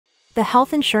The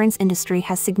health insurance industry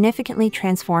has significantly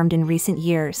transformed in recent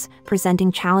years,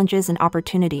 presenting challenges and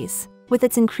opportunities. With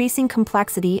its increasing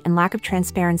complexity and lack of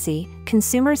transparency,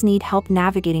 consumers need help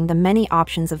navigating the many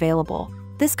options available.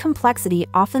 This complexity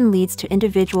often leads to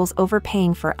individuals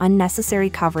overpaying for unnecessary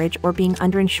coverage or being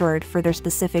underinsured for their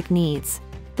specific needs.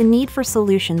 The need for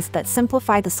solutions that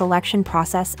simplify the selection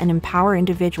process and empower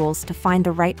individuals to find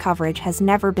the right coverage has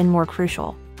never been more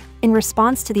crucial. In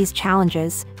response to these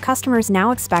challenges, customers now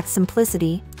expect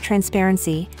simplicity,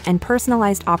 transparency, and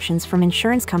personalized options from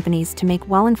insurance companies to make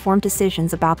well-informed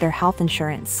decisions about their health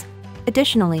insurance.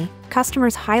 Additionally,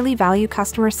 customers highly value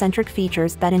customer-centric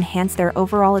features that enhance their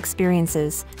overall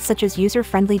experiences, such as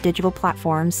user-friendly digital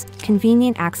platforms,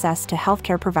 convenient access to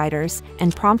healthcare providers,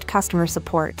 and prompt customer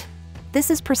support. This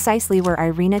is precisely where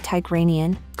Irena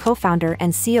Tigranyan, co-founder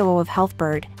and COO of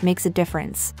HealthBird, makes a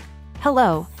difference.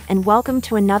 Hello, and welcome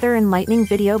to another enlightening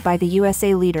video by the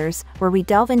USA Leaders, where we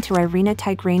delve into Irena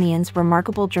Tigranyan's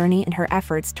remarkable journey and her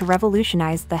efforts to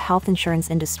revolutionize the health insurance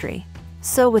industry.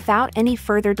 So without any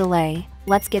further delay,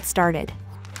 let's get started.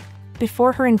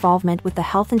 Before her involvement with the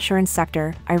health insurance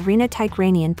sector, Irena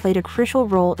Tigranyan played a crucial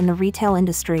role in the retail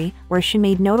industry, where she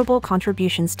made notable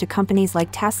contributions to companies like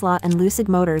Tesla and Lucid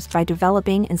Motors by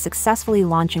developing and successfully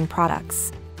launching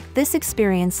products. This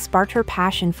experience sparked her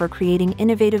passion for creating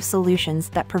innovative solutions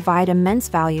that provide immense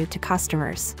value to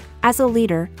customers. As a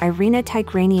leader, Irena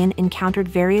Tigranyan encountered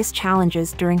various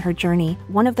challenges during her journey,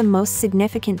 one of the most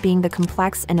significant being the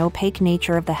complex and opaque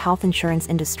nature of the health insurance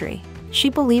industry. She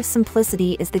believes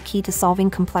simplicity is the key to solving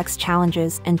complex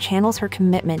challenges and channels her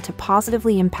commitment to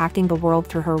positively impacting the world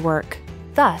through her work.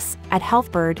 Thus, at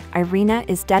HealthBird, Irena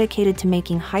is dedicated to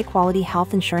making high-quality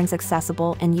health insurance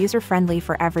accessible and user-friendly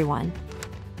for everyone.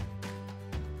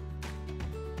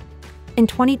 In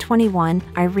 2021,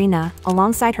 Irena,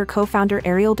 alongside her co-founder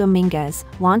Ariel Dominguez,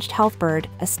 launched HealthBird,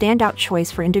 a standout choice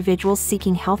for individuals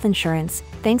seeking health insurance,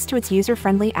 thanks to its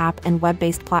user-friendly app and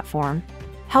web-based platform.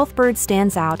 HealthBird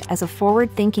stands out as a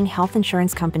forward-thinking health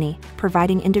insurance company,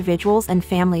 providing individuals and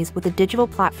families with a digital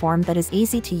platform that is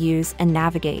easy to use and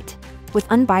navigate. With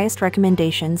unbiased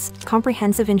recommendations,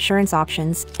 comprehensive insurance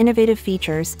options, innovative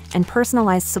features, and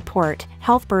personalized support,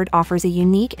 HealthBird offers a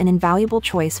unique and invaluable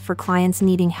choice for clients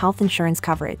needing health insurance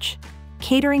coverage.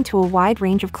 Catering to a wide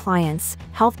range of clients,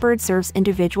 HealthBird serves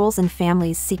individuals and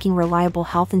families seeking reliable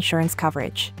health insurance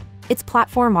coverage. Its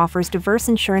platform offers diverse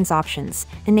insurance options,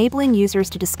 enabling users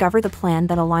to discover the plan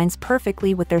that aligns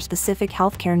perfectly with their specific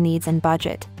healthcare needs and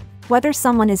budget. Whether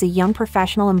someone is a young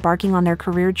professional embarking on their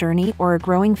career journey or a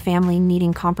growing family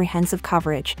needing comprehensive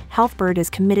coverage, HealthBird is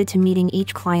committed to meeting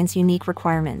each client's unique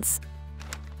requirements.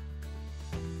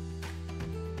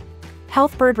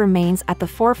 HealthBird remains at the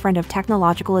forefront of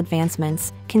technological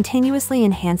advancements, continuously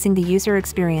enhancing the user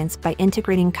experience by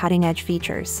integrating cutting-edge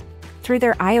features. Through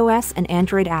their iOS and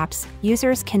Android apps,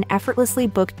 users can effortlessly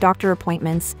book doctor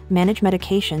appointments, manage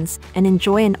medications, and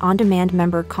enjoy an on-demand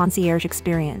member concierge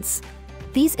experience.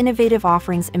 These innovative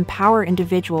offerings empower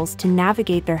individuals to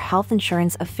navigate their health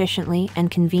insurance efficiently and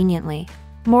conveniently.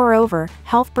 Moreover,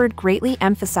 HealthBird greatly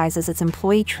emphasizes its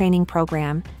employee training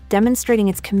program, demonstrating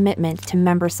its commitment to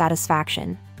member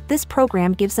satisfaction. This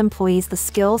program gives employees the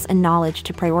skills and knowledge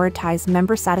to prioritize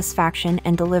member satisfaction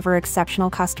and deliver exceptional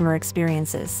customer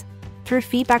experiences. Through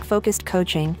feedback-focused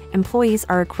coaching, employees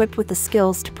are equipped with the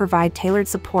skills to provide tailored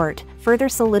support, further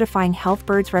solidifying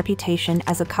HealthBird's reputation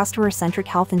as a customer-centric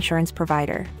health insurance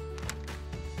provider.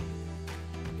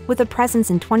 With a presence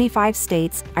in 25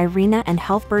 states, Irena and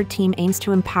HealthBird team aims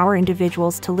to empower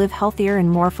individuals to live healthier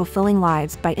and more fulfilling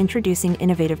lives by introducing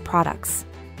innovative products.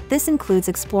 This includes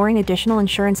exploring additional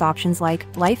insurance options like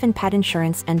life and pet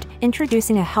insurance and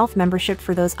introducing a health membership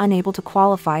for those unable to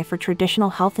qualify for traditional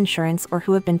health insurance or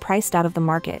who have been priced out of the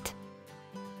market.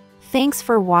 Thanks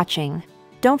for watching.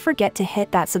 Don't forget to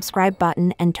hit that subscribe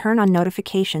button and turn on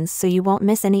notifications so you won't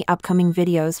miss any upcoming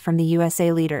videos from the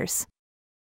USA Leaders.